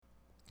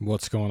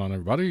What's going on,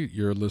 everybody?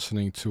 You're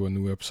listening to a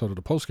new episode of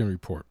the Postgame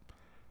Report.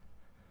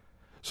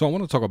 So, I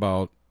want to talk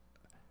about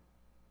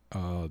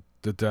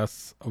the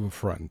death of a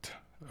friend.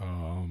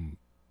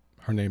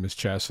 Her name is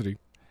Chastity.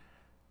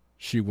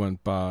 She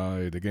went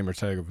by the gamer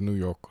tag of New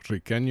York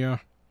Riqueña,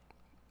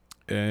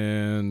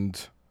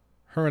 and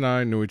her and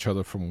I knew each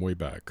other from way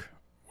back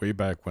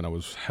when I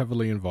was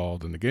heavily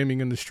involved in the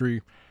gaming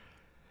industry,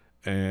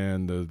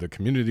 and the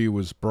community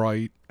was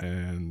bright,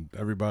 and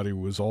everybody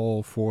was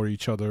all for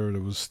each other.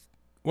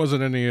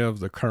 Wasn't any of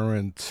the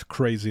current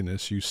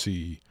craziness you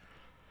see,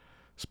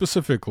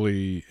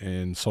 specifically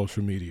in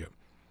social media.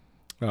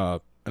 And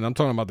I'm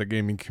talking about the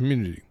gaming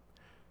community.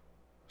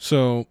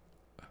 So,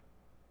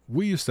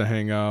 we used to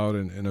hang out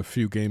in a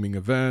few gaming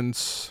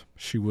events.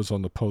 She was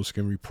on the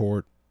Postgame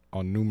Report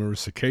on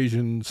numerous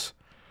occasions.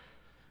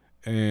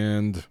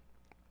 And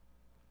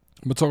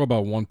I'm going to talk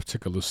about one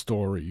particular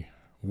story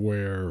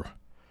where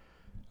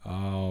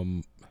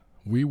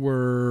we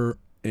were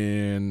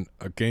in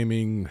a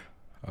gaming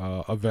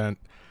event.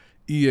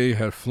 EA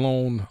had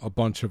flown a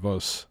bunch of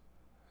us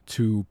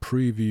to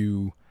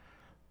preview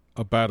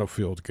a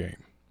Battlefield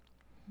game.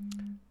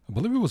 I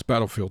believe it was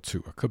Battlefield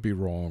 2. I could be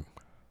wrong.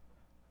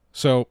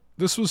 So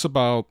this was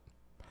about,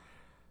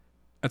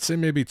 I'd say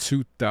maybe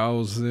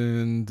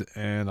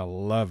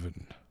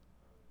 2011.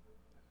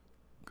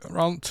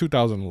 Around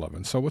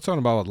 2011. So we're talking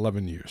about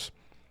 11 years.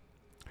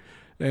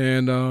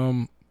 And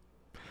I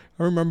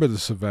remember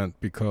this event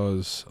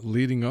because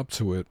leading up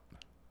to it,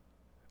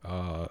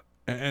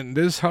 and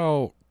this is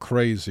how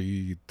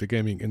crazy the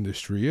gaming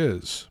industry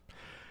is.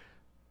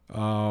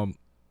 The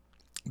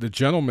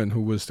gentleman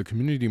who was the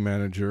community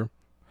manager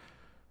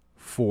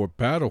for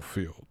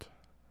Battlefield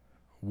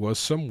was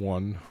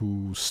someone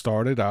who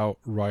started out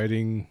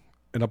writing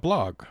in a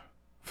blog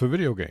for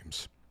video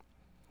games.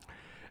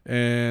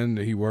 And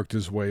he worked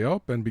his way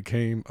up and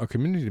became a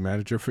community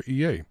manager for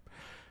EA.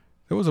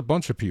 There was a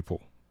bunch of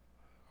people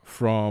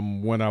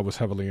from when I was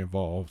heavily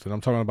involved. And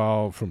I'm talking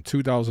about from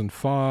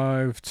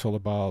 2005 till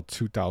about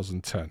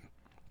 2010.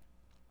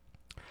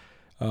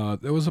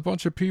 There was a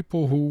bunch of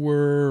people who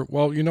were,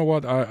 well, you know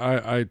what?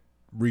 I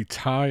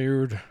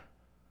retired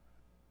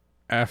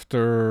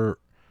after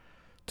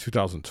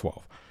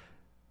 2012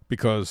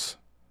 because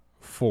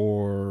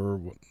for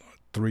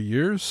 3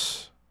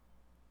 years,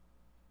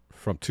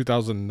 from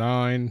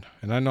 2009,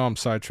 and I know I'm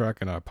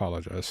sidetracking, I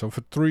apologize. So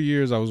for 3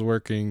 years, I was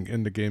working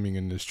in the gaming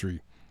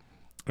industry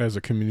as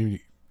a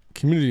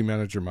community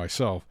manager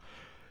myself.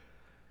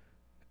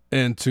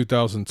 In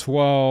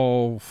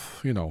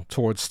 2012,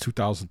 towards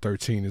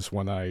 2013 is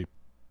when I,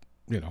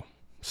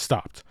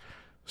 stopped.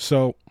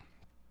 So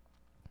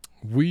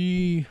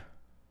we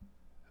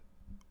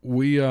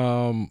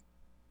the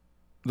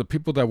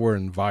people that were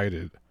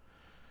invited,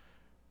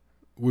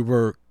 we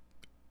were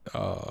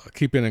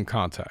keeping in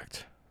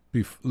contact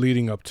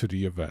leading up to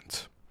the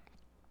event.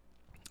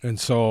 And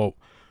so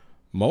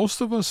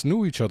most of us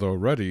knew each other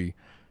already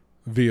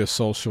via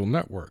social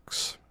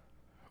networks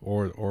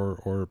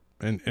or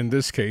in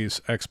this case,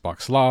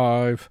 Xbox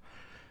Live,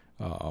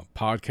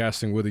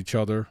 podcasting with each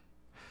other,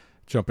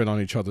 jumping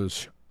on each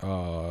other's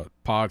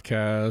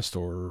podcast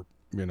or,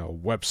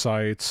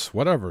 websites,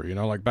 whatever.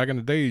 Like back in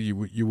the day,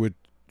 you would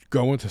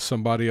go into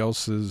somebody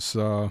else's,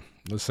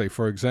 let's say,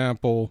 for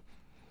example,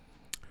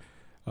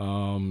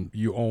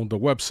 you owned a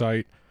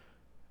website,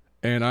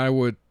 and I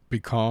would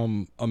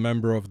become a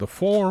member of the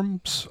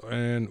forums,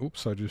 and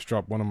oops, I just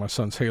dropped one of my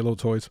son's Halo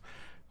toys.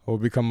 I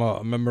would become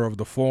a member of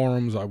the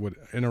forums. I would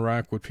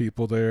interact with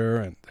people there,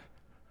 and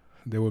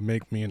they would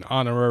make me an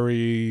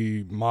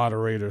honorary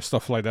moderator,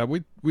 stuff like that.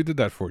 We did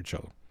that for each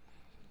other.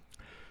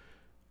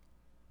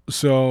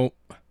 So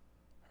I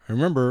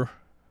remember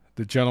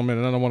the gentleman,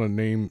 and I don't want to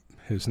name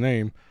his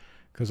name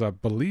because I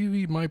believe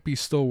he might be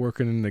still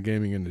working in the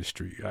gaming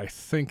industry. I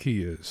think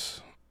he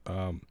is.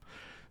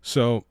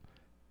 So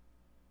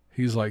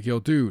he's like, yo,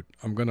 dude,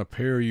 I'm going to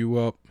pair you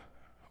up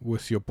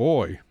with your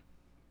boy,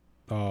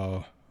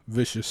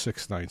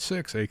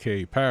 Vicious696,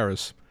 aka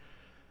Paris.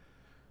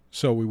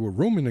 So we were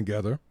rooming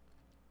together.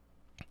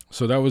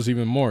 So that was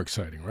even more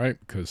exciting, right?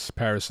 Because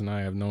Paris and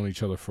I have known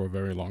each other for a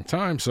very long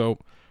time. So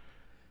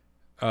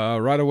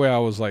right away I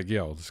was like,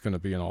 yo, this is going to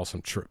be an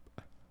awesome trip.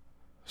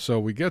 So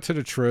we get to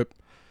the trip.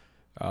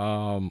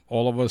 All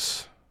of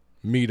us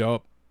meet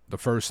up the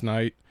first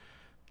night.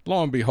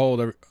 Lo and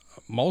behold,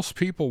 most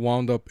people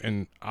wound up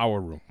in our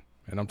room.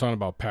 And I'm talking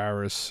about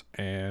Paris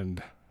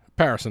and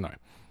I.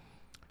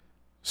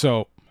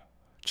 So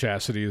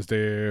Chastity is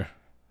there,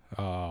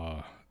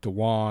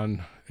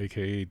 Dewan,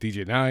 aka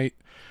DJ Knight,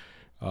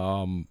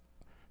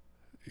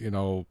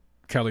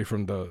 Kelly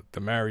from the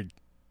married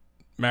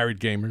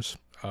gamers,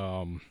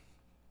 a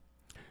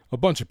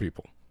bunch of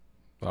people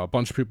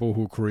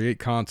who create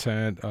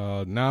content.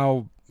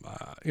 Now,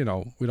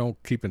 we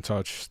don't keep in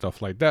touch,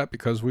 stuff like that,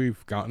 because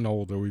we've gotten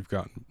older, we've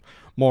gotten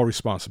more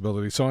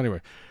responsibility. So anyway,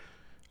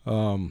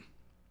 I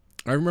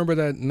remember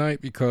that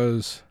night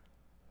because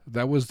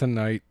that was the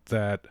night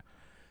that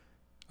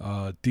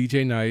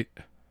DJ Knight,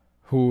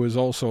 who is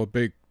also a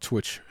big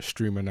Twitch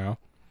streamer now,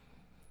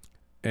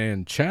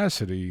 and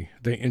Chastity,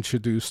 they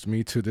introduced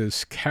me to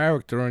this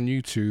character on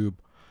YouTube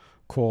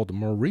called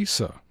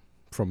Marisa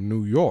from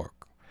New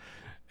York.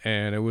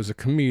 And it was a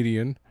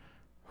comedian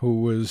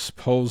who was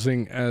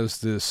posing as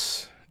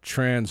this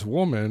trans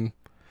woman,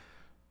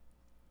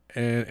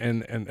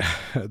 and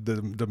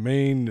the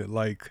main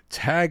like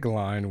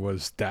tagline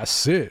was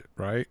 "That's it,"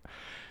 right?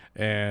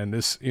 And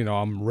this,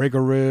 I'm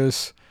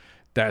rigorous.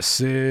 That's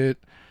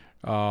it.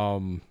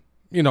 Some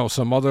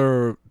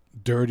other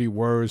dirty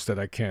words that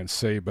I can't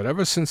say. But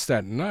ever since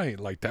that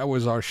night, like that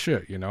was our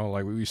shit.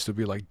 Like we used to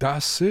be like,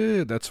 "That's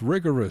it. That's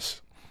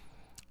rigorous,"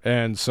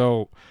 and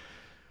so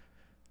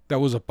that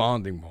was a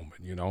bonding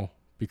moment,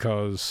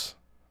 because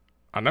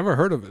I never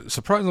heard of it.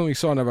 Surprisingly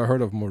so, I never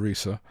heard of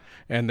Marisa.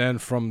 And then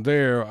from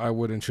there, I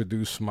would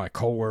introduce my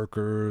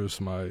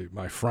coworkers,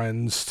 my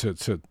friends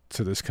to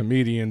this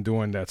comedian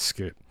doing that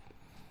skit.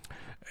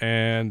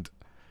 And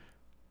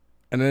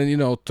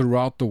then,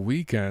 throughout the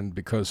weekend,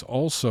 because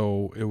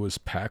also it was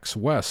PAX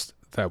West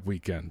that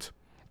weekend.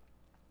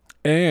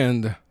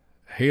 And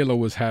Halo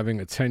was having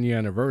a 10-year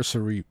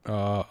anniversary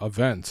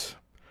event,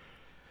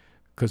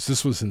 because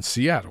this was in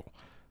Seattle.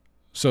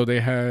 So they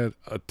had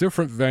a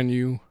different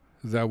venue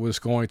that was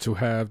going to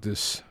have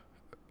this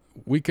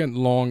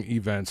weekend-long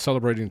event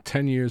celebrating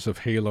 10 years of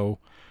Halo,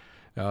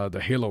 the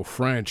Halo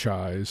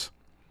franchise.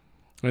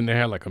 And they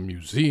had like a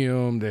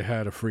museum. They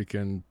had a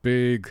freaking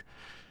big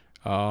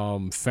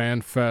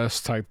fan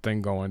fest type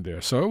thing going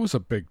there. So it was a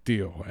big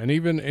deal. And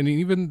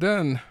even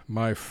then,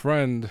 my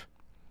friend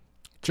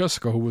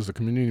Jessica, who was the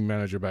community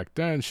manager back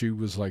then, she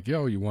was like,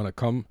 "Yo, you want to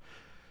come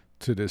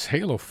to this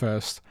Halo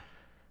Fest?"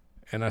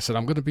 And I said,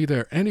 "I'm going to be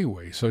there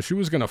anyway." So she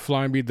was going to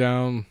fly me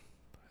down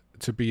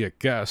to be a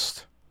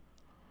guest.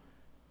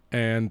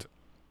 And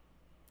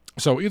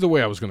so either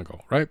way, I was going to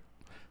go, right?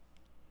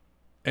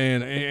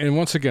 And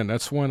once again,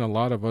 that's when a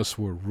lot of us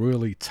were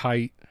really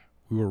tight.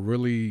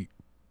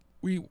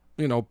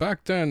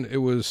 Back then it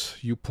was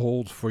you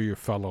pulled for your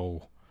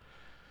fellow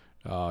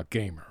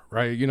gamer,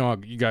 right?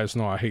 You guys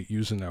know I hate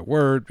using that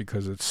word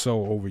because it's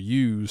so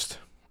overused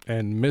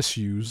and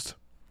misused.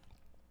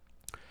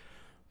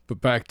 But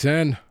back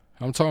then,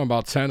 I'm talking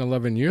about 10,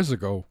 11 years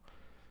ago,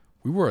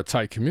 we were a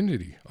tight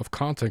community of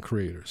content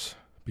creators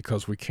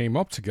because we came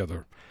up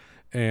together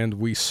and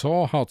we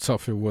saw how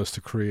tough it was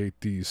to create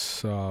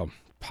these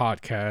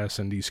podcasts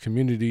and these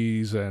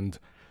communities. And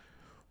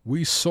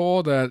we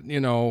saw that,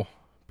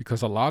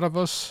 because a lot of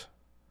us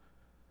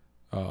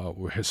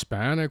were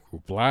Hispanic, we're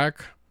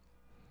black,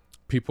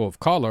 people of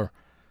color,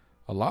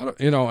 a lot of,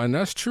 and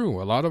that's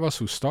true. A lot of us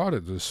who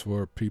started this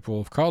were people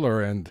of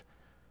color, and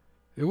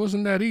it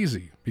wasn't that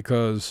easy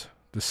because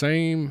the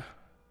same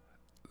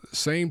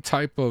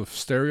type of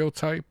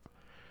stereotype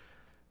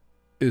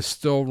is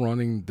still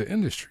running the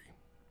industry.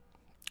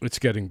 It's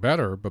getting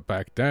better, but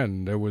back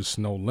then there was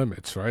no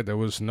limits, right? There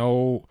was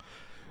no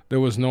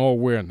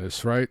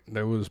awareness, right?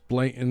 There was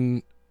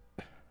blatant.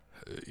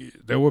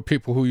 There were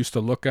people who used to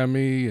look at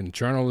me and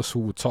journalists who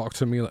would talk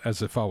to me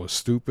as if I was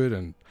stupid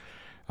and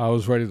I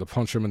was ready to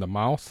punch them in the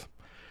mouth.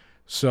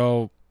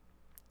 So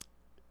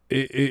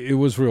it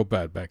was real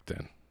bad back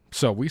then.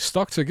 So we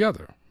stuck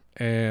together,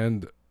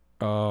 and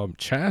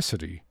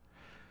Chastity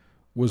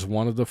was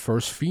one of the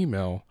first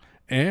female,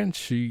 and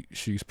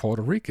she's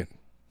Puerto Rican.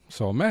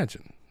 So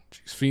imagine,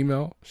 she's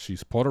female,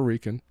 she's Puerto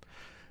Rican,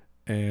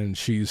 and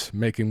she's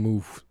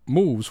making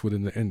moves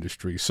within the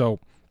industry. So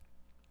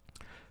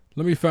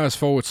let me fast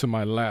forward to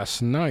my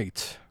last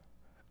night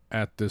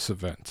at this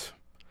event.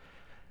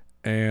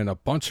 And a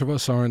bunch of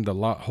us are in the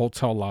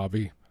hotel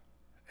lobby,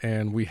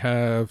 and we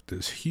have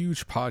this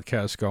huge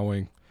podcast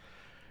going.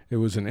 It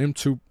was an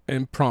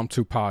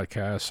impromptu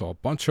podcast, so a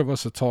bunch of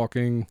us are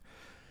talking,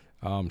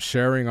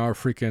 sharing our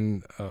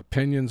freaking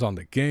opinions on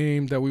the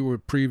game that we were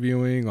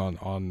previewing,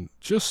 on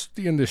just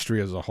the industry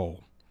as a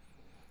whole.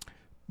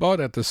 But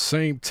at the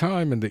same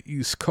time, in the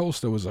East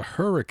Coast, there was a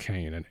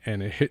hurricane,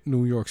 and it hit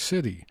New York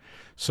City.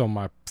 So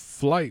my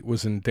flight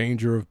was in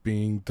danger of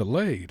being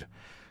delayed.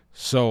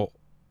 So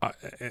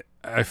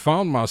I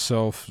found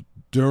myself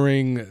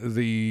during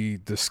the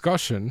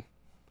discussion,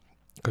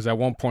 because at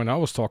one point I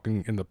was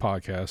talking in the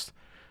podcast,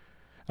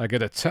 I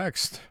get a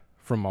text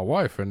from my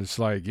wife, and it's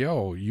like,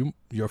 "Yo,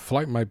 your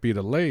flight might be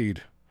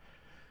delayed."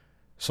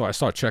 So I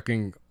start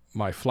checking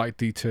my flight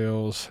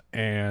details,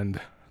 and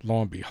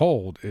lo and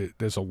behold,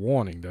 there's a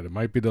warning that it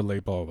might be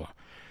delayed, blah, blah.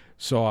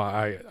 So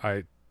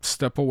I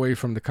step away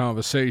from the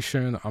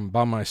conversation. I'm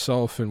by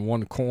myself in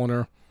one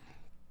corner,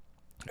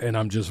 and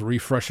I'm just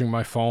refreshing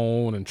my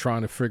phone and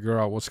trying to figure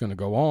out what's going to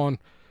go on.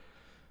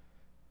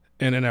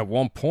 And then at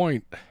one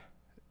point,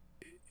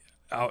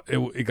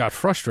 it got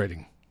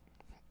frustrating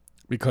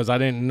because I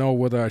didn't know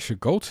whether I should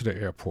go to the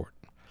airport.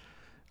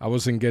 I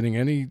wasn't getting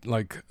any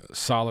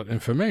solid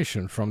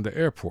information from the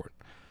airport.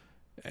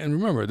 And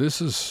remember,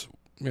 this is,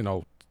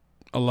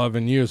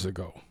 11 years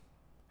ago.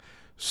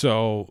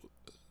 So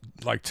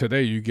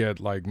today you get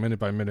minute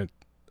by minute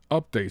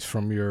updates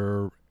from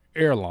your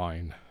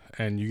airline,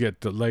 and you get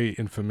delay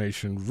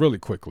information really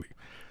quickly.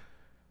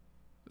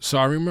 So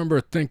I remember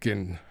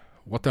thinking,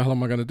 what the hell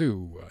am I going to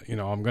do?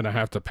 I'm going to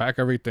have to pack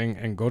everything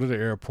and go to the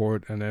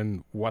airport. And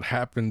then what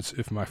happens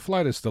if my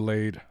flight is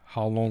delayed?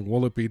 How long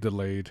will it be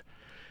delayed?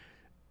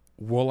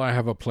 Will I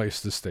have a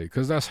place to stay?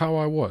 Because that's how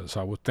I was.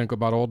 I would think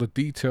about all the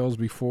details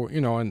before,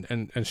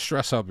 and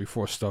stress out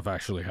before stuff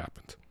actually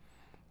happened.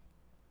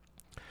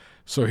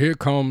 So here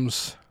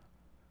comes,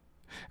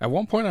 at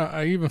one point,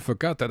 I even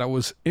forgot that I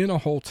was in a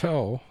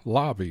hotel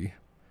lobby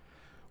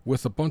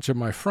with a bunch of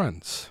my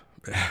friends.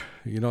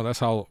 That's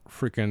how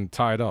freaking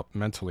tied up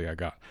mentally I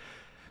got.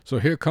 So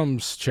here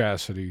comes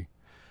Chastity.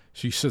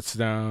 She sits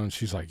down.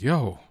 She's like,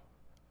 yo,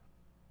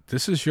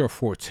 this is your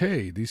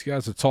forte. These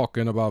guys are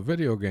talking about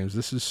video games.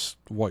 This is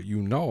what you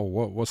know.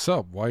 What's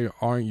up? Why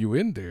aren't you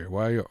in there?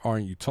 Why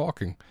aren't you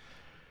talking?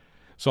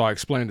 So I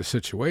explained the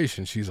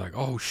situation. She's like,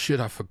 oh, shit,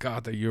 I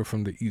forgot that you're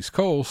from the East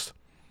Coast.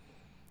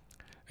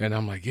 And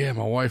I'm like, yeah,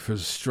 my wife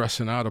is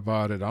stressing out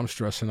about it. I'm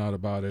stressing out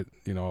about it,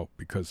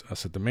 because I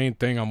said the main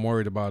thing I'm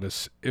worried about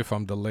is if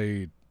I'm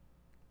delayed,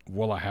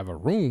 will I have a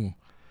room?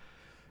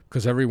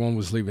 Because everyone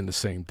was leaving the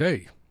same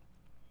day.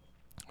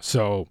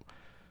 So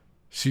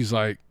she's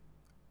like,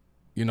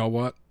 you know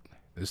what?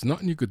 There's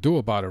nothing you could do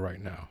about it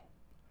right now.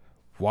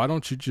 Why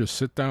don't you just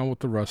sit down with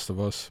the rest of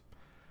us,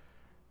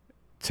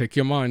 take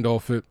your mind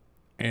off it,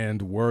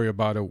 and worry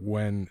about it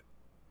when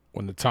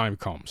the time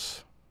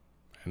comes?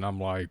 And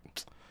I'm like,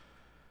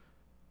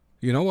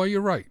 you know what? You're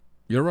right.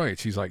 You're right.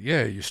 She's like,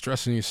 yeah, you're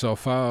stressing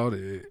yourself out.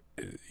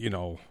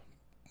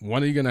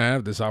 When are you going to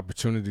have this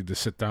opportunity to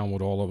sit down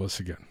with all of us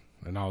again?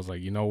 And I was like,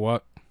 you know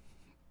what?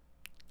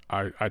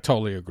 I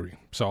totally agree.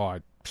 So I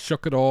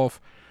shook it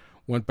off,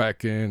 went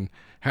back in,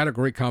 had a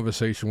great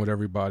conversation with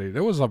everybody.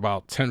 There was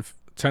about 10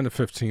 to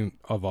 15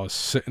 of us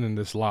sitting in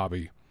this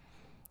lobby,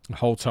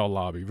 hotel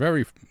lobby.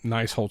 Very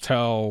nice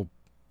hotel,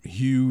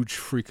 huge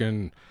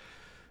freaking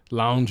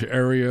lounge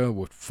area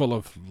full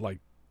of like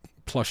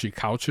plushy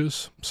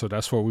couches. So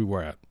that's where we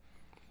were at.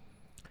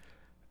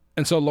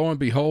 And so lo and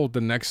behold,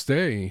 the next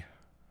day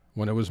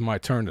when it was my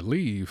turn to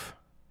leave,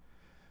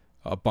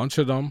 a bunch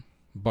of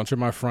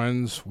my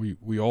friends,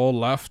 we all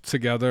left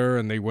together,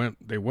 and they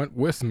went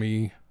with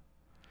me.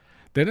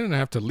 They didn't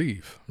have to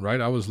leave,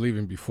 right? I was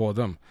leaving before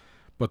them,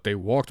 but they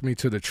walked me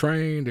to the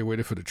train. They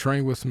waited for the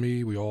train with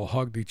me. We all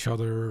hugged each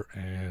other,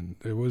 and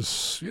it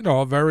was,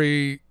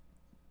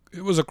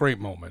 it was a great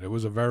moment. It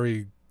was a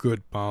very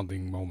good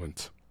bonding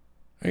moment.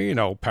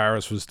 And,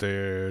 Paris was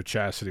there,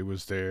 Chastity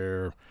was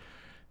there.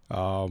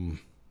 I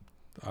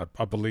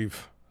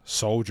believe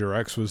Soldier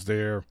X was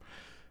there.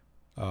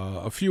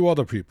 A few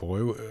other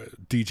people.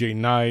 DJ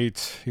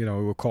Knight, we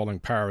were calling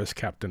Paris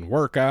Captain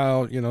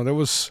Workout. There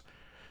was,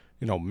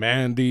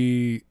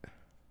 Mandy,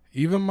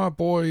 even my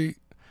boy,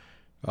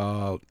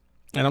 and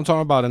I'm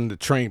talking about on the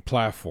train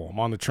platform,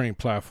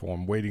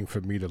 waiting for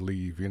me to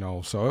leave,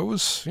 So it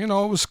was, it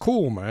was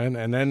cool, man.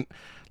 And then,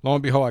 lo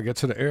and behold, I get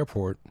to the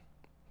airport,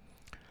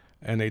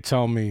 and they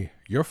tell me,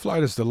 your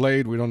flight is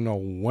delayed. We don't know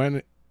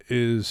when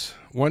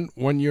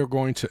you're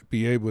going to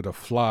be able to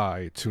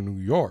fly to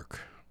New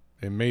York.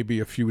 It may be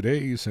a few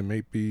days. It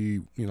may be,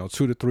 2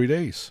 to 3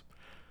 days.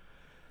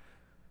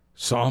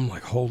 So I'm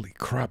like, holy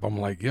crap. I'm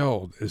like,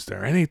 yo, is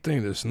there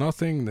anything? There's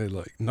nothing. They're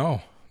like,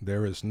 no,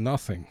 there is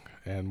nothing.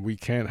 And we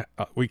can't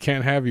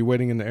have you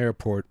waiting in the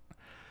airport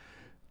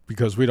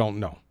because we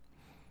don't know.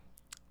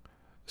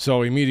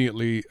 So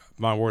immediately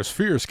my worst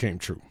fears came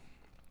true.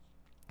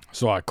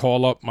 So I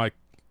call up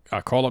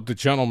the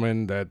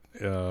gentleman that,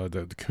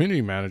 the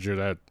community manager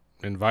that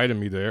invited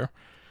me there.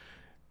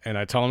 And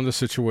I tell him the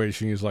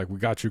situation. He's like, we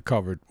got you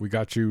covered. I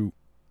got you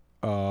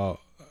a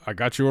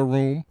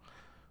room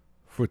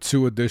for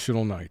 2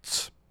 additional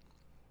nights.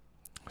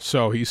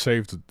 So he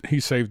saved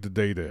the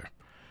day there.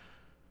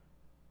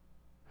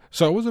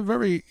 So it was a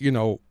very,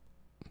 the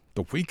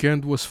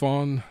weekend was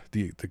fun.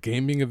 The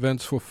gaming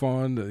events were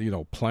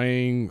fun.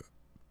 Playing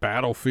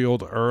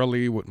Battlefield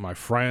early with my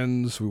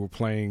friends. We were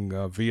playing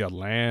via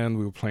LAN.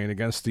 We were playing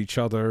against each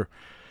other.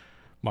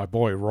 My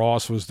boy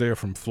Ross was there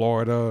from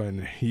Florida,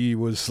 and he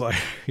was like,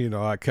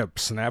 I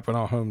kept snapping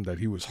on him that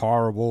he was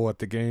horrible at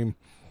the game.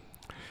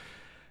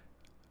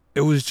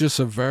 It was just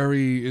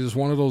it was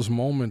one of those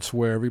moments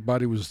where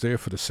everybody was there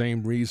for the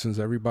same reasons.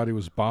 Everybody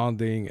was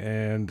bonding.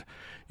 And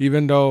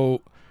even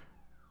though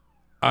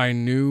I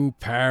knew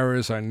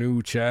Paris, I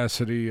knew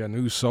Chastity, I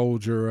knew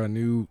Soldier, I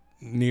knew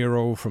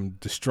Nero from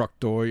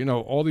Destructoid,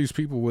 all these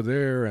people were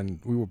there, and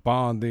we were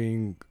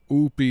bonding.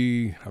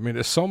 Oopie. I mean,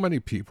 there's so many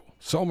people.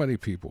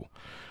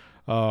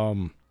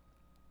 It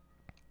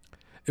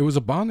was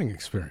a bonding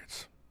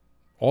experience.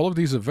 All of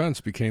these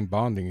events became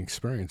bonding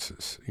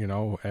experiences,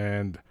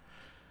 and,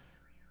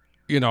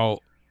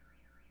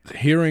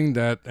 hearing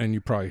that, and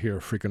you probably hear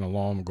a freaking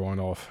alarm going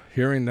off,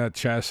 hearing that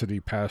Chastity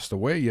passed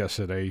away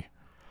yesterday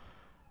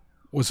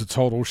was a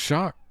total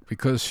shock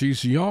because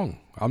she's young.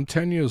 I'm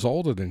 10 years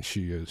older than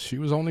she is. She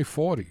was only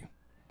 40.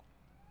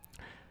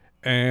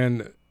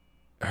 And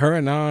her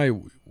and I,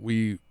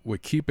 we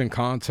would keep in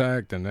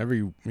contact, and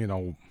every,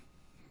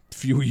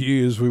 few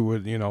years we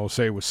would,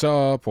 say what's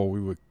up, or we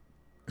would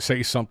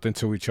say something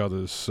to each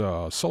other's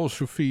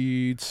social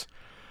feeds.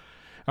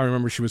 I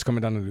remember she was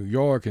coming down to New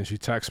York, and she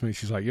texted me.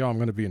 She's like, yo, I'm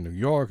going to be in New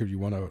York if you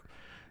want to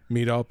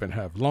meet up and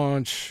have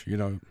lunch. You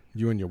know,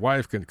 you and your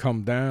wife can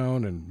come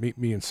down and meet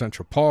me in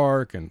Central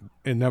Park. And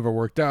it never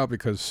worked out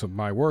because of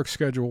my work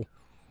schedule.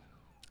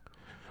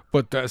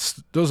 But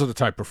those are the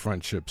type of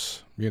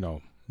friendships, you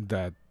know,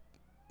 that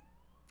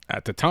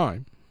at the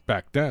time,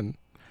 back then,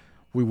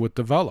 we would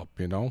develop,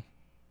 you know,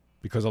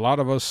 because a lot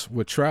of us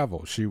would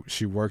travel.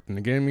 She worked in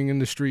the gaming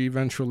industry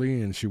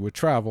eventually, and she would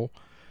travel.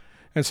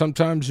 And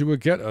sometimes you would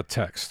get a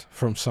text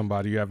from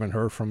somebody you haven't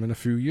heard from in a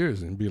few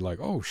years and be like,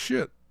 oh,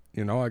 shit,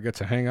 you know, I get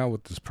to hang out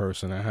with this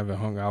person I haven't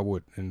hung out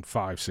with in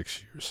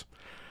 5-6 years.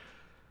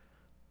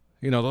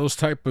 You know, those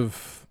type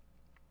of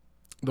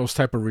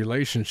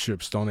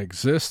relationships don't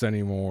exist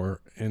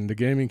anymore in the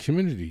gaming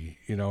community.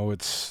 You know,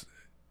 it's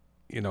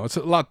a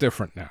lot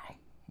different now.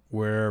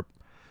 Where,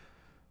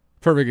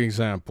 perfect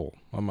example,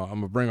 I'm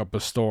gonna bring up a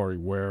story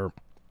where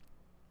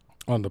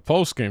on the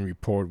post game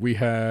report we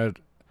had,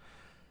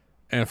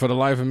 and for the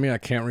life of me I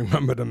can't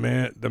remember the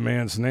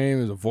man's name.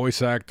 Is a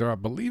voice actor. I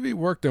believe he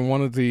worked in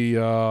one of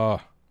the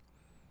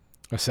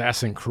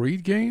Assassin's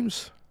Creed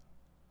games,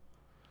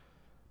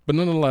 but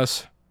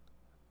nonetheless,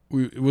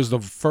 it was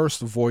the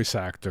first voice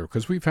actor,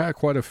 because we've had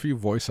quite a few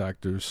voice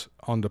actors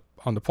on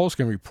the post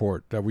game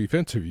report that we've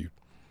interviewed,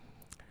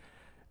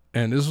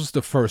 and this was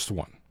the first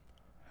one.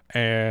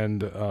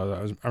 And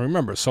I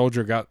remember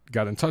Soldier got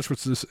in touch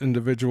with this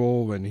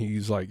individual, and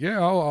he's like,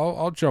 yeah,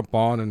 I'll jump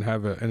on and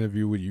have an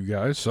interview with you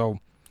guys. So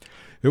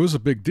it was a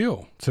big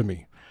deal to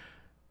me.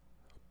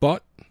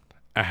 But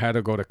I had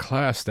to go to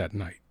class that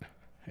night,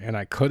 and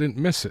I couldn't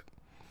miss it.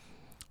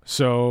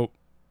 So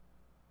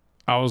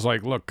I was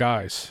like, look,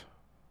 guys,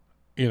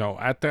 you know,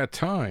 at that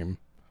time,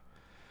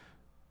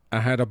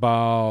 I had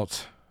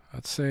about,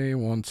 I'd say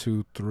 1,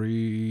 2,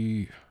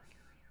 3,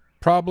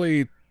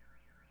 probably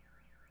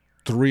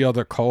 3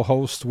 other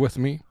co-hosts with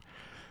me,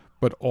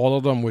 but all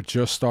of them were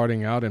just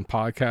starting out in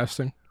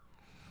podcasting.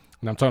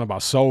 And I'm talking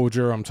about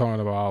Soldier, I'm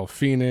talking about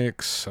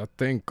Phoenix, I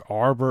think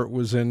Arbert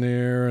was in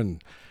there,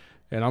 and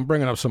I'm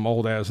bringing up some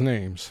old ass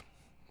names,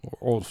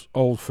 or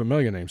old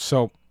familiar names.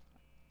 So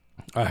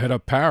I hit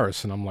up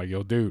Paris, and I'm like,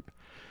 yo, dude,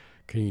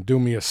 can you do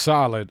me a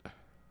solid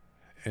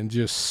and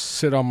just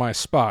sit on my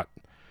spot?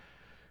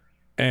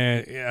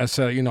 And I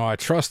said, you know, I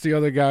trust the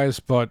other guys,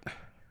 but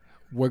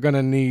we're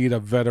gonna need a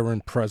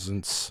veteran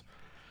presence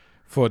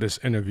for this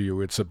interview.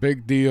 It's a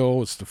big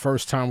deal. It's the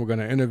first time we're going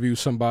to interview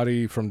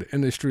somebody from the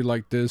industry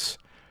like this,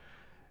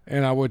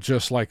 and I would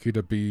just like you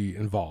to be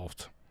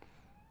involved.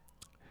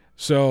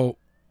 So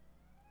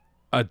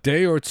a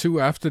day or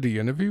two after the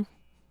interview,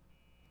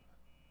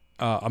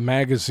 a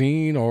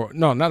magazine, or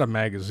no, not a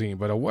magazine,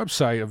 but a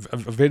website, a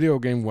video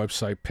game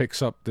website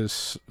picks up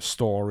this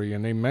story,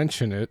 and they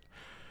mention it,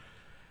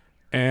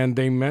 and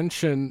they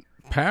mention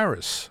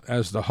Paris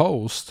as the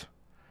host.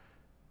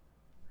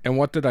 And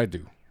what did I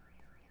do?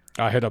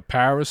 I hit up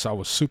Paris. I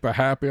was super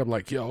happy. I'm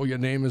like, yo, your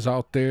name is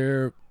out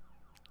there.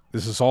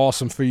 This is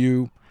awesome for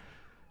you.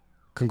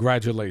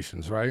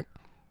 Congratulations, right?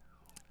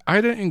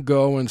 I didn't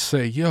go and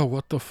say, yo,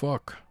 what the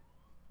fuck?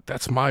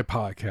 That's my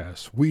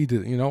podcast. We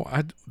did, you know,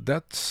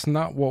 that's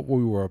not what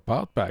we were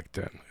about back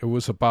then. It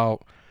was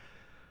about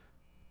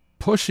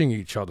pushing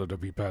each other to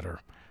be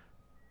better.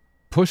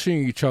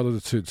 Pushing each other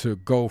to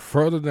go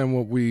further than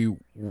what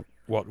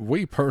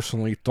we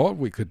personally thought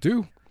we could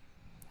do.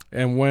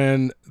 And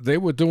when they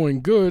were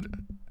doing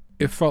good,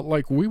 it felt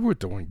like we were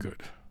doing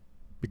good,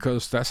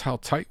 because that's how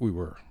tight we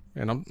were.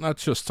 And I'm not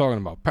just talking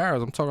about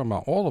Paris, I'm talking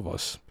about all of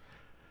us.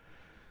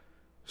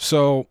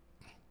 So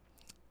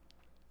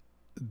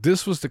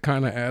this was the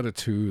kind of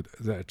attitude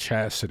that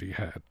Chastity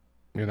had.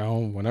 You know,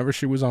 whenever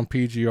she was on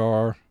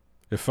PGR,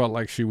 it felt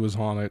like she was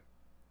on it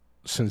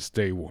since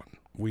day one.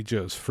 We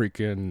just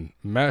freaking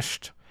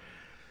meshed.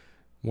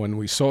 When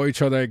we saw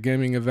each other at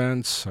gaming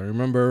events, I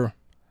remember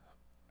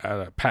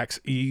at PAX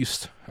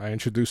East, I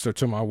introduced her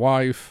to my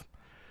wife.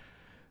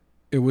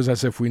 It was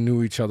as if we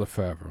knew each other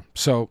forever.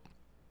 So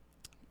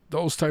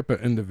those type of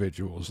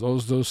individuals,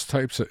 those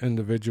types of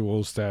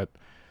individuals that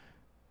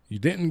you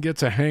didn't get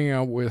to hang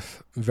out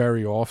with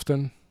very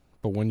often,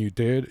 but when you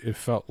did, it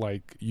felt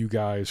like you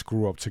guys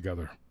grew up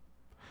together.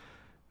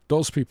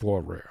 Those people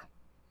are rare.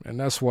 And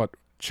that's what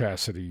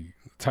Chastity,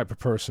 the type of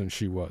person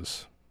she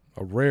was.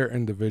 A rare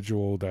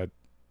individual that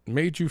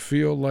made you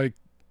feel like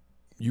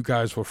you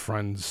guys were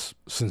friends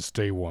since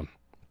day one.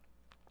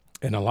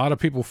 And a lot of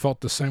people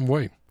felt the same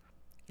way.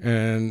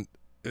 And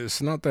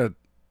it's not that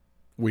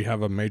we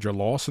have a major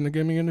loss in the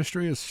gaming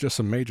industry. It's just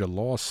a major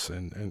loss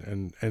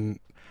and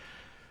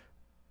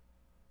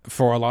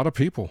for a lot of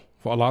people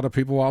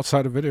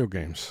outside of video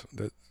games,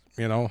 that,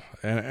 you know,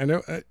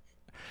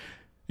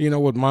 you know,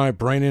 with my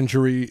brain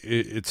injury,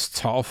 it's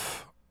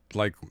tough.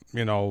 Like,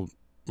 you know,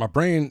 my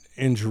brain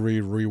injury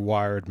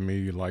rewired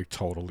me like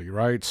totally,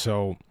 right?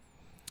 So,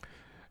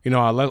 you know,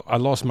 I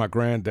lost my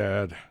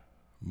granddad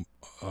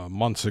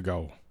months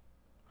ago,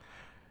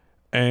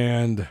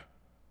 and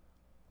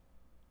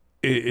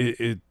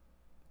it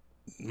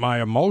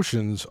my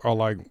emotions are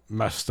like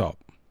messed up.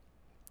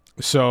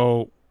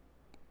 So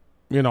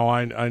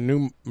I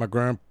knew my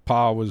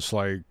grandpa was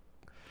like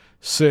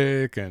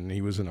sick and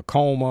he was in a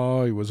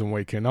coma. He wasn't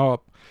waking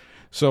up.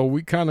 So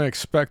we kind of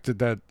expected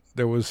that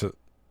there was a,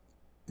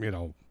 you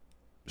know,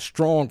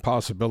 strong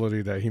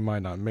possibility that he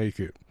might not make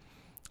it.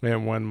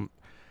 And when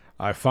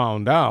I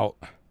found out,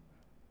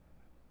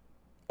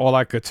 all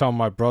I could tell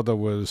my brother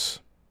was,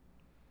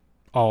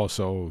 "Oh,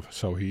 so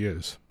he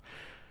is."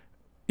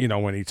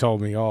 When he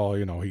told me, "Oh,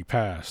 he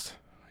passed.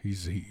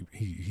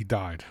 He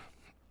died."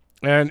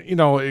 And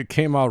it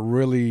came out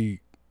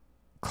really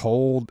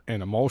cold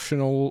and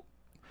emotional.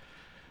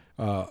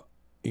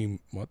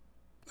 What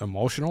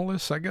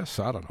emotionalist? I guess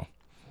I don't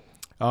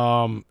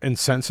know.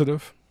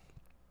 Insensitive.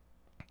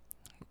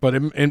 But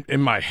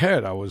in my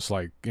head, I was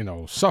like,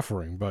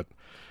 suffering. But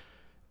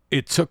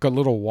it took a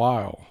little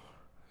while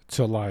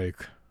to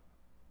like,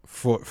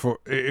 for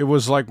it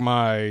was like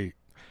my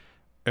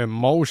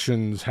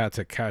emotions had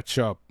to catch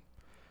up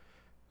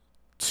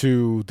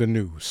to the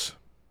news.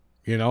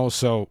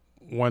 So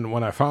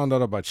when I found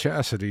out about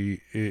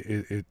Chastity,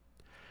 it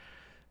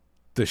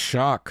the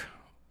shock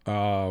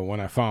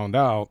when I found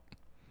out,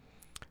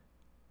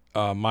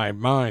 my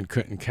mind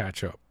couldn't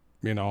catch up,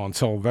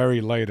 until very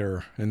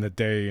later in the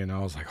day, and I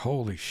was like,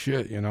 holy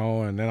shit,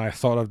 and then I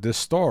thought of this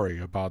story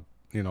about,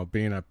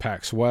 being at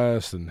PAX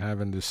West and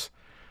having this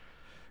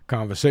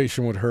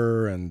conversation with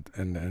her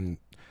and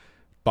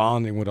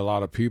bonding with a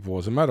lot of people.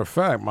 As a matter of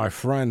fact, my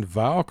friend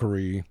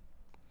Valkyrie,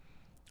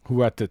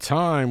 who at the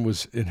time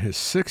was in his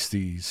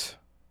 60s,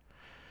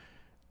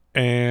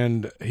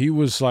 and he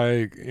was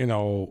like,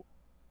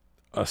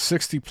 a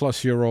 60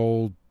 plus year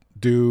old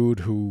dude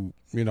who,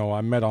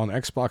 I met on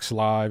Xbox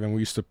Live, and we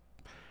used to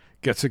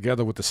get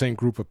together with the same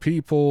group of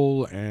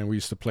people, and we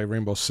used to play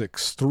Rainbow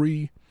Six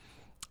 3,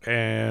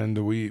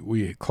 and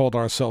we called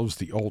ourselves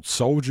the Old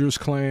Soldiers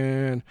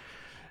Clan,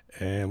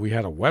 and we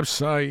had a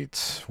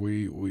website.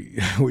 We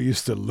we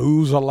used to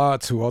lose a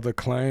lot to other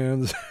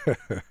clans,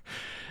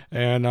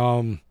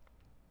 and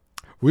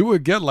we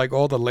would get like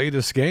all the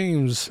latest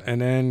games,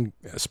 and then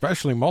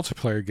especially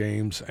multiplayer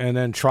games, and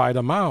then try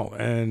them out.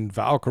 And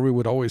Valkyrie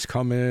would always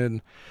come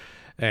in,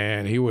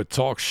 and he would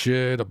talk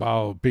shit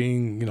about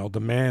being, the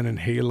man in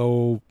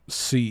Halo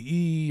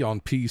CE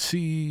on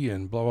PC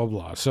and blah blah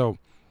blah. So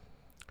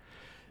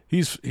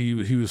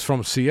he was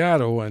from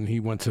Seattle, and he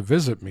went to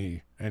visit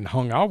me and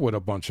hung out with a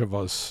bunch of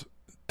us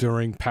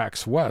during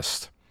PAX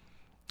West.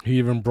 He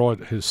even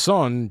brought his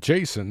son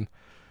Jason,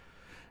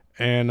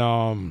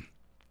 and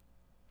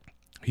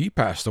he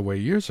passed away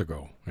years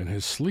ago in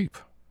his sleep.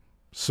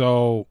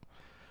 So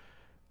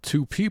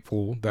two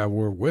people that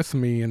were with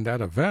me in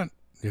that event,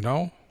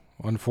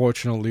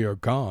 unfortunately are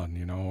gone,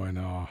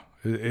 and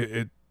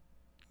it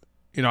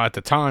at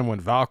the time when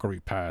Valkyrie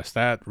passed,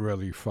 that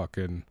really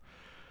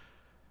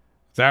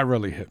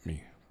hit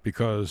me,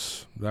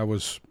 because that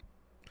was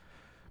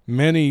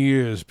many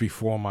years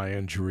before my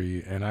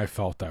injury, and I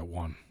felt that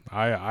one.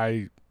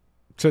 I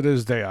to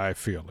this day I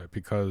feel it,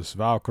 because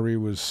Valkyrie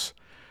was,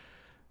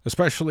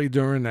 especially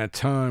during that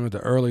time, the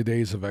early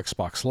days of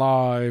Xbox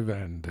Live,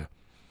 and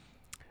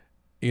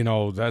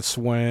that's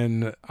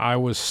when I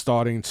was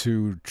starting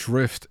to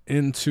drift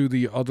into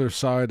the other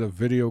side of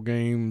video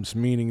games,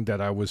 meaning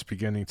that I was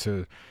beginning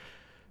to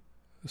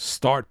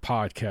start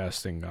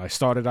podcasting. I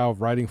started out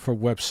writing for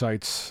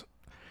websites,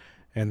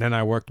 and then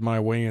I worked my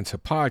way into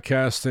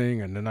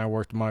podcasting, and then I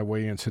worked my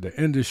way into the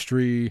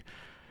industry,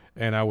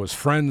 and I was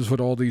friends with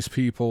all these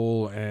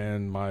people,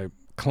 and my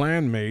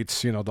clan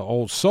mates, the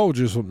old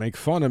soldiers, would make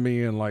fun of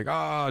me and like,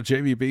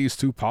 JVB's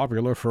too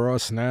popular for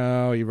us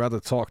now. He'd rather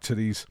talk to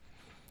these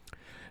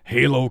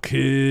Halo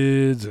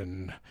kids,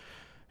 and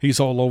he's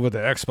all over the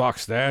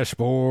Xbox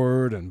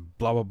dashboard and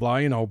blah blah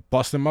blah,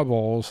 busting my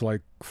balls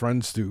like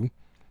friends do.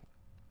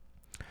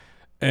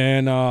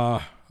 And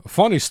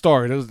funny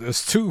story,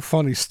 there's two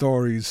funny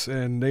stories,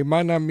 and they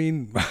might not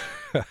mean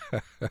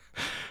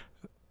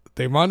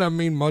they might not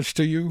mean much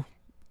to you,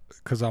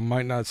 because I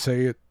might not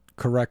say it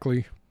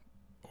correctly,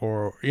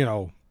 or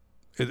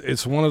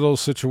it's one of those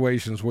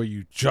situations where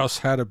you just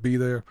had to be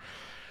there.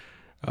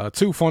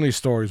 Two funny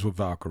stories with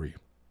Valkyrie.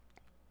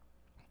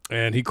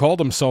 And he called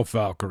himself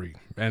Valkyrie.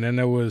 And then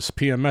there was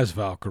PMS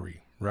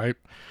Valkyrie, right?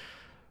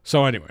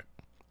 So anyway,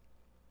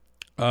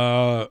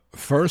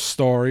 first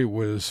story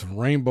was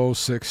Rainbow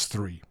Six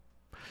 3.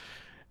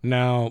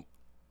 Now,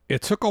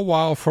 it took a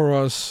while for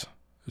us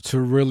to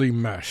really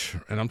mesh.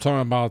 And I'm talking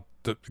about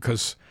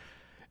because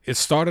it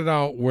started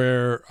out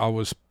where I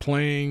was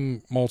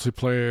playing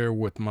multiplayer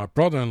with my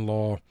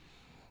brother-in-law,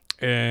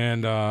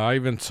 and I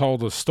even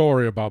told a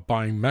story about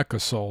buying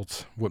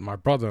MechAssault with my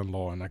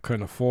brother-in-law, and I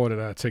couldn't afford it.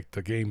 I had to take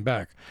the game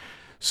back.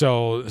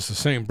 So it's the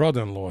same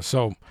brother-in-law.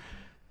 So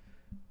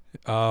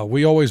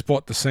we always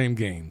bought the same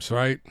games,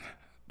 right?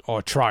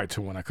 Or tried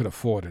to when I could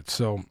afford it.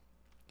 So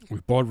we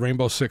bought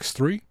Rainbow Six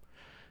 3,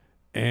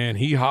 and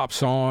he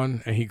hops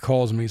on, and he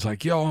calls me. He's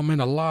like, yo, I'm in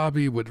a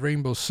lobby with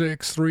Rainbow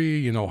Six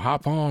 3,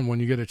 hop on when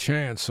you get a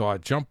chance. So I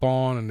jump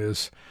on, and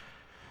there's,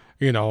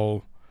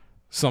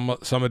 some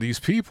of these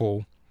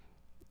people.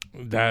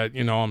 that,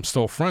 I'm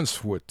still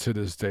friends with to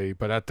this day.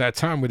 But at that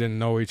time, we didn't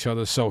know each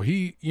other. So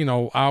he,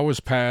 hours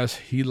pass,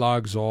 he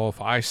logs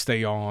off, I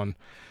stay on.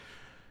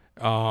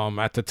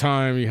 At the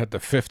time, you had the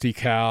 50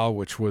 cal,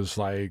 which was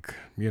like,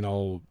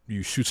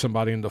 you shoot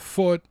somebody in the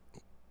foot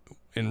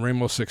in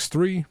Rainbow Six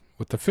 3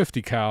 with the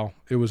 50 cal,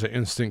 it was an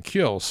instant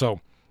kill. So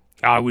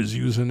I was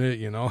using it,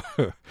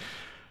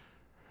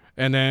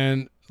 And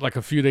then, like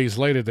a few days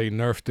later, they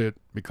nerfed it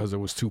because it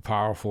was too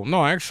powerful.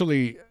 No,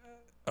 actually,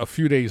 a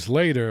few days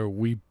later,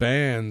 we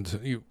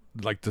banned,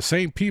 like the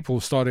same people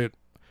started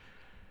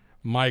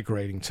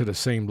migrating to the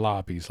same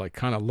lobbies, like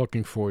kind of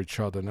looking for each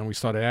other. And then we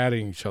started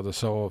adding each other.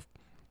 So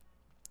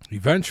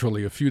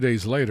eventually, a few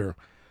days later,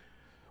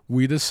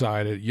 we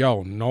decided,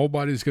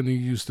 nobody's going to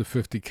use the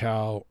 50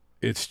 cal.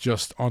 It's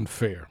just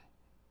unfair.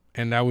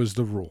 And that was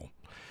the rule.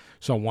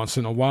 So once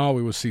in a while,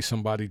 we would see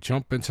somebody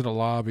jump into the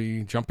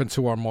lobby, jump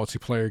into our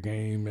multiplayer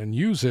game and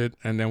use it.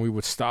 And then we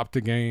would stop the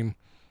game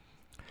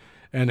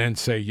and then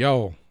say,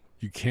 you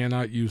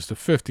cannot use the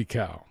 50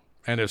 cal.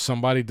 And if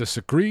somebody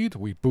disagreed,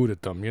 we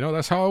booted them.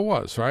 That's how it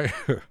was, right?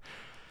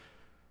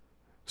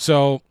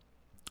 So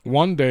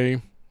one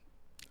day,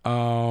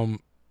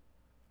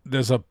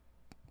 there's a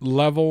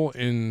level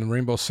in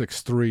Rainbow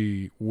Six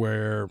 3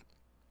 where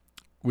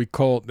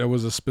there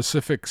was a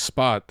specific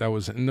spot that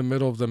was in the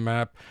middle of the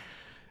map.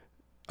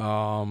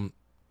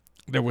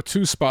 There were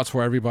two spots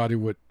where everybody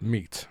would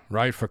meet,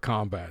 right, for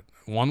combat.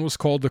 One was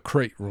called the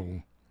Crate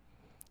Room.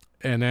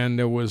 And then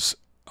there was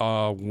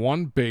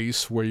one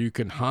base where you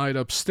can hide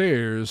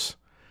upstairs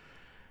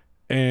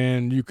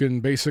and you can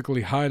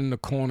basically hide in the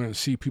corner and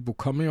see people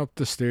coming up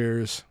the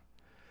stairs.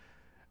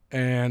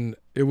 And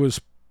it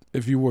was,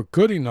 if you were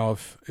good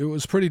enough, it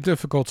was pretty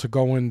difficult to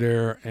go in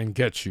there and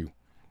get you.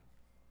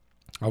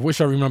 I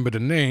wish I remember the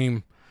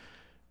name,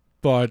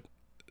 but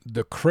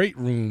the Crate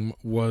Room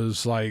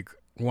was like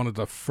one of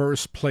the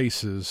first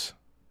places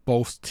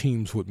both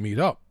teams would meet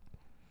up.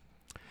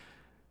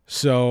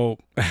 So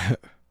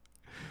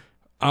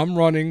I'm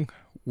running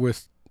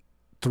with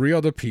 3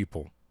 other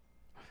people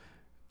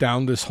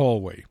down this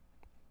hallway,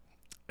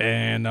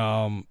 and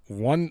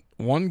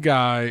one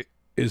guy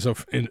is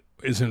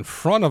in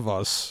front of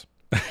us.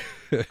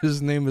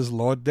 His name is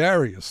Lord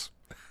Darius.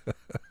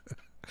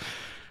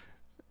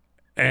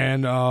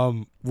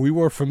 And we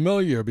were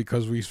familiar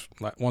because we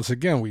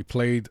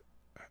played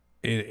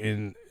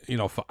in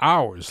for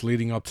hours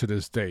leading up to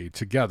this day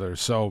together.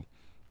 So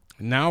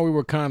now we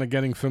were kind of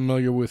getting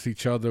familiar with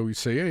each other. We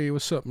say, "Hey,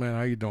 what's up, man?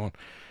 How you doing?"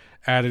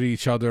 Added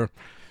each other.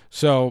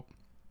 So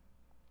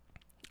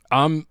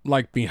I'm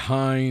like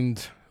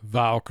behind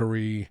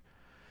Valkyrie.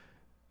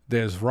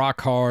 There's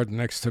Rockhard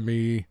next to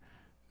me,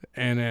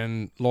 and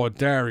then Lord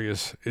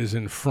Darius is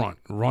in front,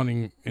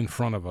 running in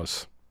front of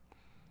us.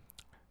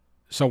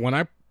 So when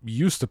I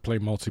used to play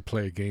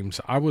multiplayer games,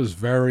 I was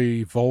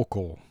very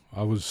vocal.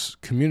 I was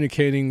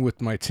communicating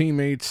with my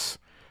teammates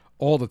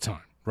all the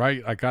time,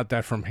 right? I got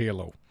that from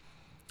Halo.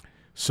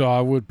 So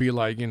I would be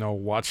like,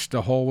 watch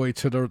the hallway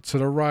to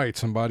the right.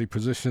 Somebody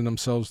position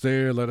themselves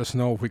there. Let us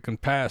know if we can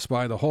pass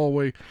by the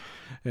hallway,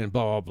 and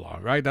blah blah blah.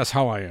 Right? That's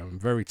how I am.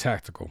 Very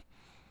tactical.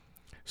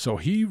 So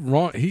he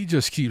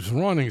just keeps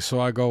running. So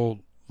I go,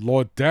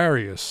 Lord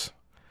Darius,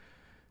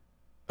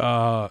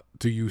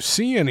 do you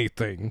see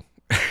anything?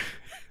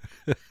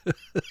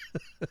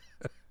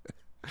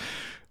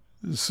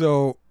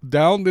 So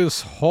down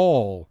this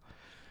hall,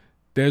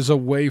 there's a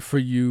way for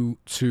you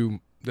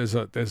to. There's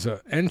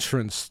a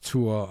entrance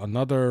to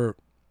another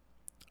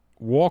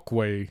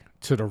walkway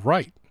to the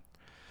right,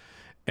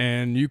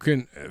 and you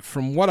can,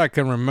 from what I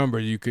can remember,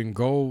 you can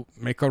go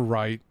make a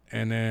right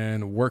and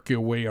then work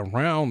your way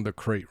around the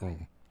Crate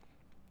Room.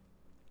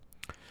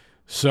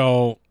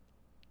 So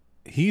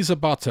he's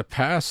about to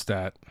pass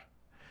that,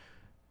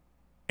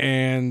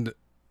 and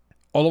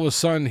all of a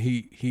sudden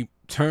he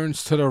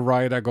turns to the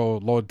right. I go,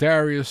 Lord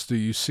Darius, do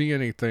you see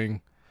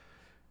anything?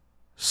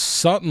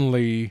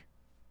 Suddenly,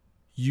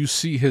 you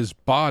see his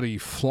body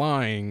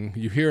flying.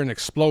 You hear an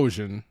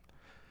explosion.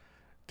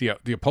 The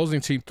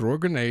opposing team threw a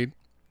grenade.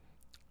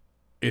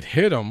 It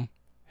hit him.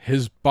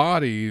 His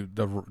body,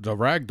 the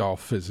ragdoll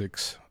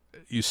physics,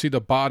 you see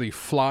the body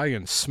fly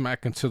and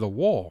smack into the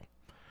wall.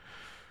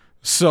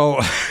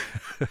 So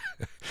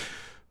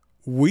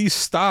we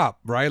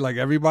stopped, right? Like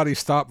everybody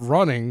stopped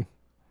running.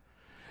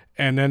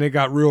 And then it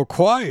got real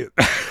quiet.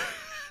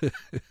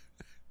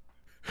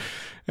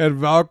 And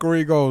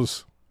Valkyrie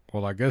goes,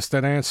 well, I guess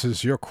that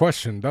answers your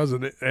question,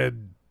 doesn't it?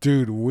 And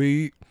dude,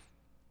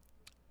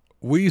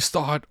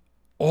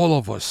 all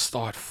of us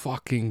start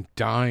fucking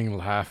dying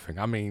laughing.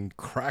 I mean,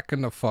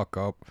 cracking the fuck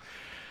up.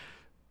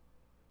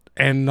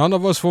 And none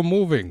of us were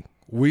moving.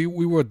 We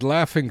were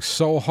laughing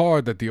so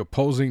hard that the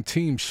opposing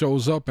team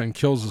shows up and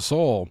kills us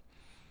all.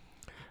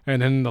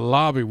 And in the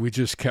lobby, we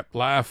just kept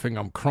laughing.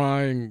 I'm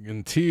crying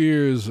in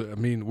tears. I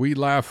mean, we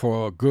laughed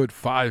for a good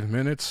 5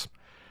 minutes.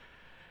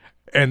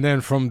 And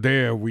then from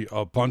there,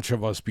 a bunch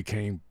of us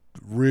became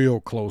real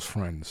close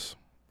friends,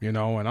 and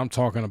I'm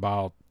talking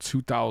about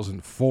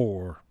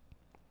 2004,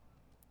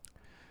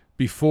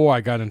 before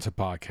I got into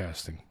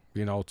podcasting,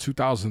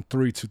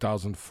 2003,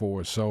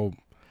 2004. So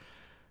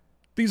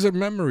these are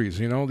memories,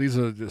 these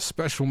are the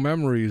special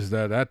memories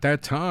that at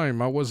that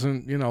time I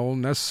wasn't,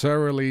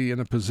 necessarily in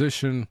a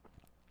position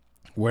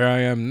where I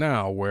am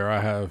now, where I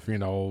have,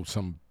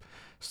 some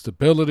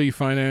stability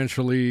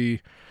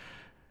financially,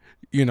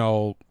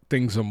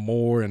 things are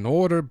more in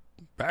order.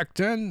 Back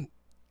then,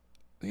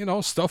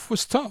 stuff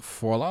was tough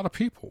for a lot of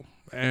people.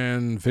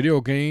 And video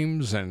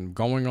games and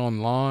going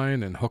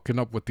online and hooking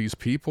up with these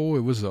people, it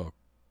was a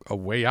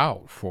way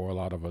out for a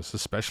lot of us,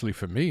 especially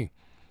for me.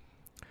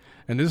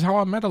 And this is how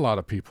I met a lot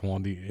of people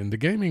in the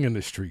gaming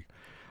industry.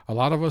 A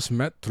lot of us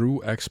met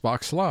through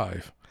Xbox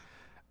Live.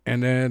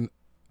 And then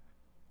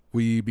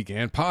we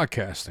began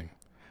podcasting.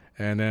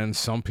 And then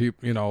some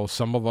people,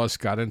 some of us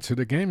got into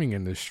the gaming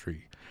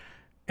industry.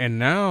 And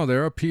now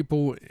there are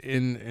people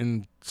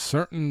in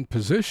certain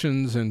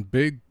positions in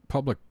big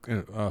public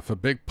for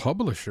big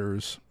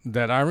publishers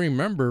that I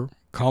remember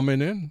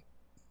coming in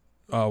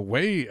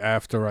way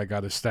after I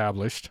got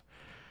established,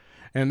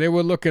 and they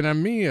were looking at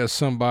me as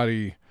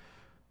somebody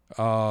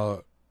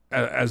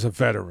as a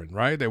veteran,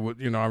 right? They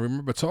would, I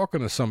remember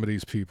talking to some of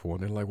these people,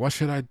 and they're like, "What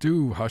should I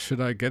do? How should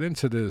I get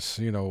into this?"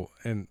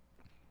 And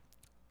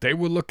they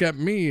would look at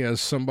me as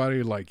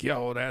somebody like,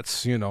 "Yo,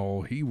 that's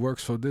he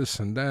works for this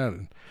and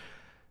that."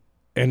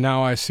 And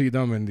now I see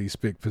them in these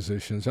big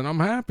positions, and I'm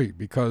happy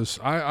because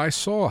I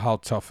saw how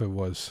tough it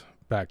was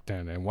back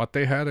then and what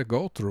they had to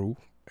go through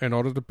in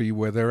order to be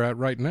where they're at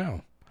right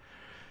now.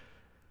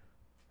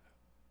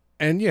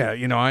 And yeah,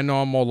 I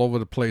know I'm all over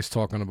the place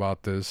talking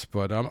about this,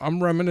 but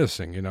I'm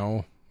reminiscing,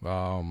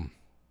 when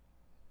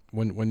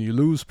you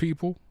lose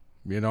people,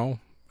 and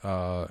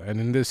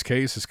in this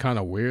case, it's kind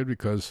of weird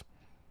because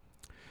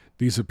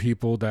these are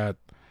people that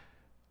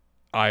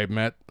I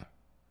met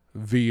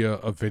via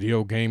a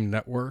video game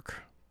network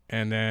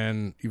and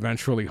then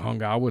eventually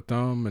hung out with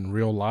them in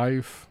real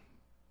life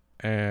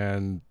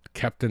and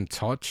kept in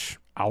touch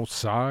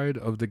outside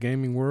of the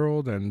gaming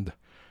world. And,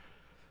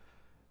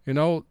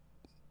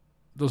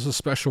 those are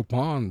special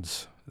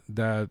bonds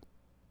that,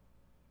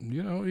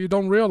 you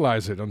don't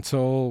realize it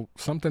until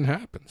something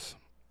happens.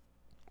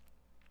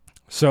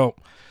 So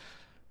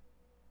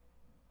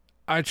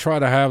I try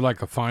to have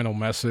like a final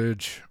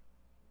message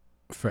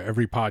for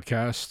every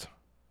podcast.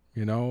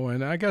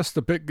 And I guess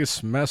the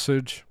biggest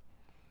message,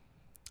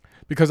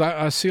 because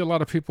I see a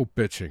lot of people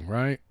bitching,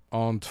 right,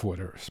 on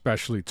Twitter,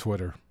 especially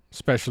Twitter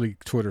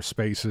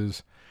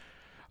Spaces.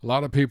 A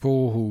lot of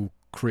people who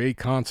create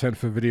content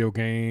for video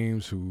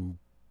games, who,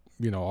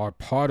 are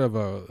part of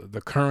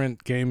the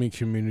current gaming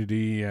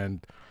community,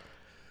 and,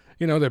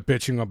 they're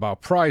bitching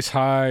about price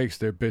hikes,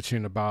 they're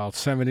bitching about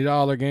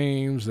 $70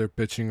 games, they're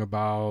bitching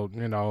about,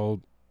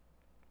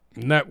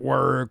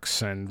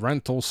 networks and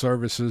rental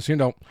services,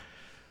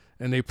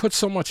 and they put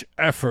so much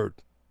effort,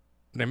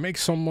 they make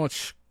so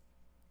much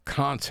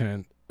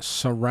content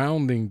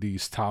surrounding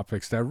these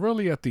topics that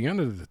really at the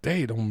end of the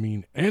day don't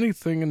mean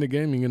anything in the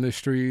gaming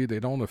industry. They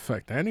don't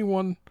affect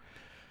anyone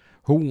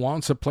who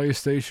wants a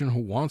PlayStation, who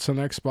wants an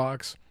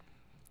Xbox.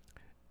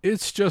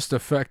 It's just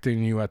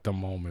affecting you at the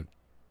moment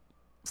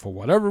for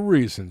whatever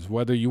reasons,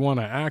 whether you want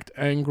to act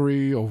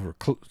angry over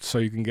so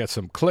you can get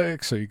some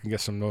clicks, so you can get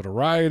some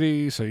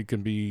notoriety, so you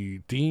can be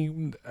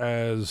deemed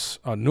as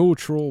a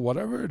neutral,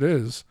 whatever it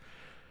is.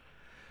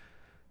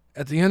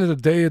 At the end of the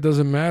day, it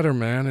doesn't matter,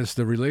 man. It's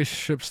the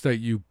relationships that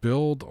you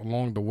build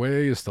along the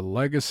way. It's the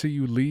legacy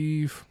you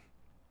leave.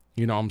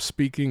 I'm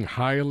speaking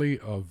highly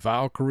of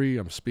Valkyrie.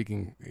 I'm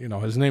speaking,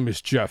 his name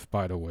is Jeff,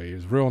 by the way.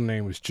 His real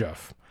name is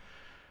Jeff.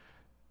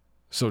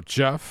 So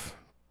Jeff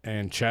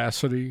and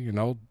Chastity,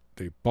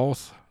 they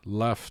both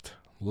left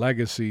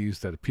legacies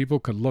that people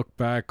could look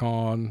back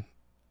on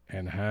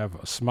and have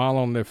a smile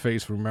on their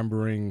face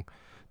remembering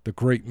the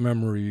great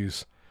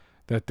memories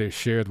that they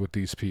shared with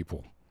these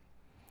people.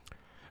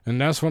 And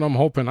that's what I'm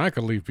hoping I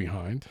can leave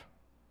behind.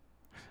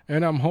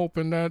 And I'm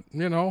hoping that,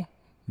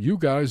 you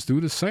guys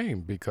do the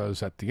same,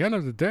 because at the end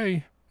of the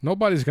day,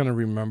 nobody's going to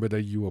remember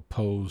that you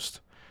opposed,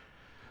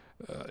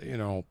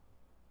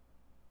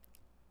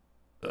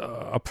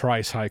 a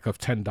price hike of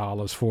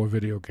 $10 for a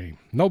video game.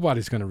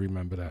 Nobody's going to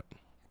remember that.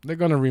 They're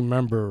going to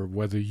remember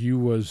whether you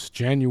was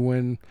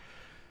genuine,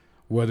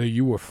 whether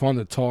you were fun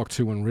to talk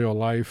to in real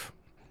life.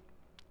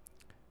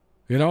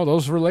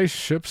 Those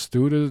relationships,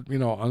 due to,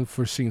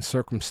 unforeseen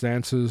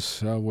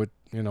circumstances with,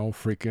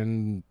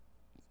 freaking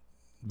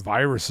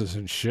viruses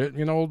and shit,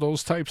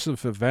 those types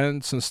of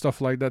events and stuff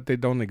like that, they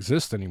don't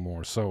exist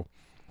anymore. So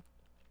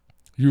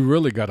you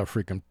really got to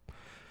freaking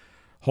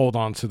hold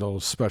on to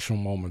those special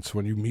moments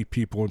when you meet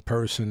people in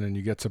person and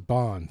you get to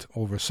bond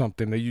over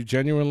something that you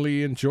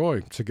genuinely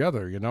enjoy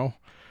together,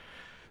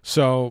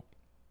 So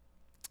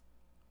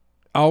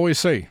I always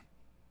say,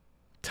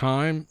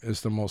 time is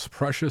the most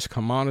precious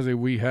commodity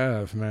we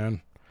have,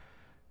 man.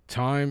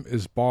 Time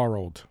is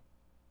borrowed.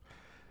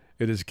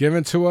 It is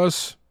given to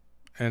us,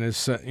 and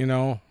it's,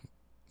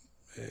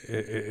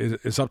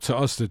 it's up to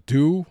us to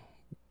do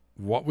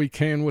what we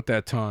can with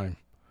that time,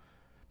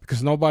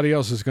 because nobody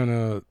else is going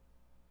to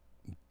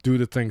do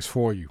the things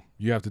for you.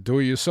 You have to do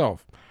it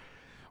yourself.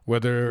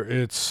 whether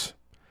it's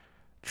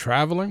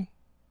traveling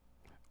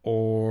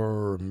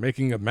or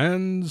making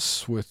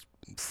amends with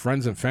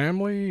friends and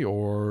family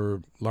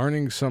or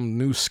learning some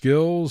new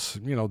skills.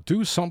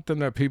 Do something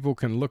that people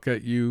can look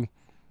at you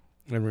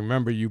and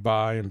remember you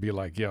by and be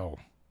like, yo,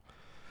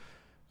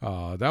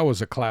 that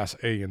was a class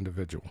A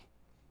individual.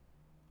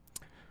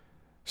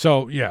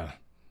 So, yeah.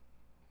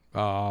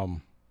 I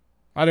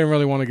didn't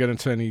really want to get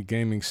into any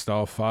gaming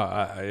stuff.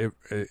 When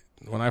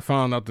I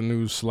found out the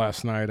news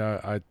last night,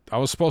 I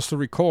was supposed to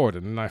record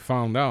it, and I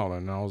found out,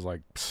 and I was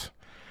like,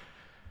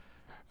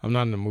 I'm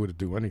not in the mood to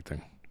do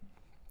anything.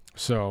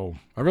 So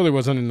I really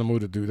wasn't in the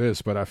mood to do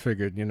this, but I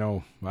figured,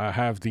 I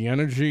have the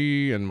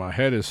energy, and my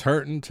head is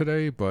hurting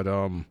today, but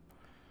I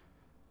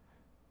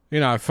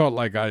felt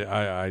like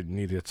I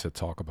needed to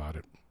talk about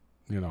it.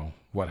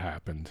 What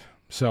happened.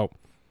 So,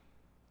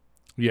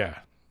 yeah.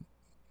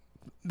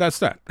 That's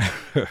that.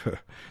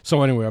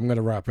 So anyway, I'm going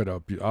to wrap it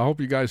up. I hope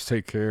you guys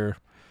take care.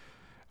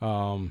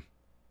 Do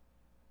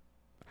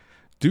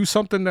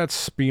something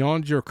that's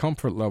beyond your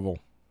comfort level.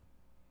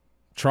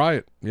 Try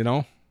it,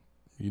 You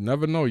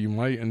never know. You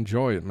might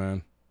enjoy it,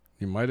 man.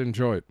 You might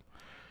enjoy it.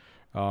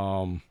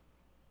 And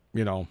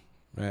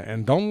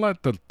don't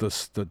let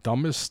the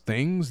dumbest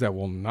things that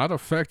will not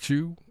affect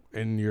you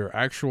in your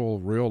actual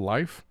real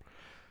life,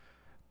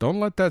 don't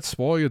let that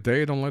spoil your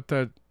day. Don't let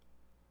that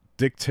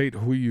dictate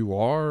who you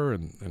are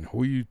and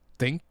who you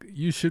think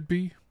you should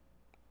be.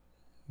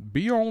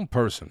 Be your own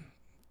person.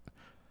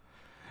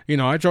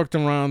 I joked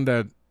around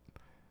that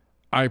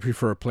I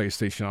prefer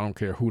PlayStation. I don't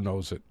care who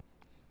knows it.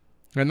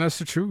 And that's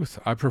the truth.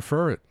 I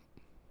prefer it.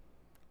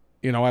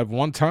 At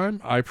one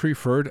time, I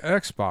preferred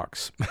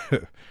Xbox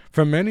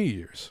for many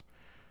years.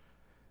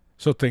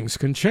 So things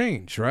can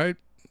change, right?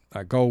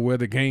 I go where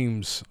the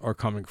games are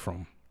coming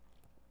from.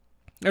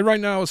 And right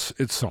now, it's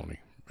Sony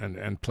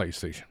and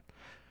PlayStation.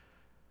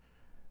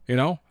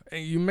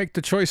 You make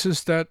the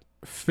choices that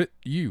fit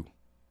you.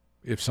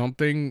 If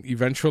something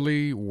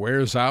eventually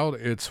wears out,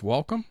 it's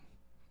welcome.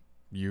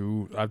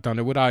 I've done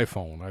it with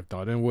iPhone. I've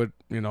done it with,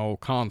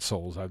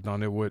 consoles. I've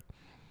done it with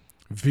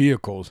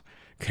vehicles,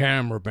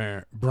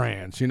 camera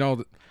brands.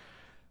 You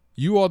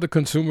are the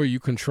consumer. You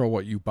control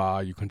what you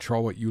buy. You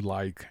control what you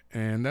like.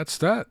 And that's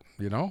that,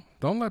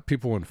 Don't let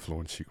people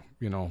influence you.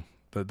 The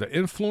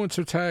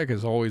influencer tag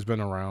has always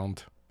been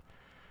around.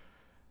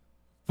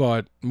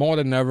 But more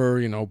than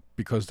ever,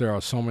 because there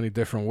are so many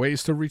different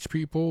ways to reach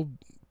people,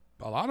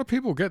 a lot of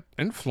people get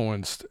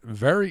influenced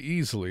very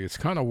easily. It's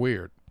kind of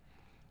weird.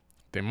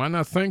 They might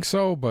not think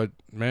so, but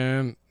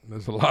man,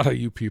 there's a lot of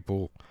you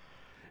people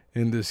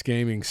in this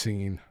gaming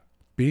scene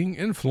being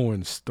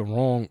influenced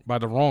by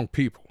the wrong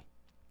people.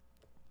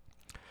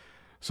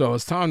 So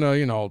it's time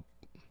to,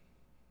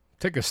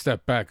 take a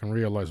step back and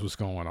realize what's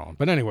going on.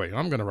 But anyway,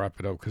 I'm going to wrap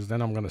it up because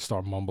then I'm going to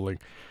start mumbling.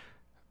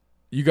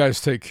 You guys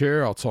take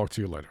care. I'll talk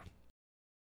to you later.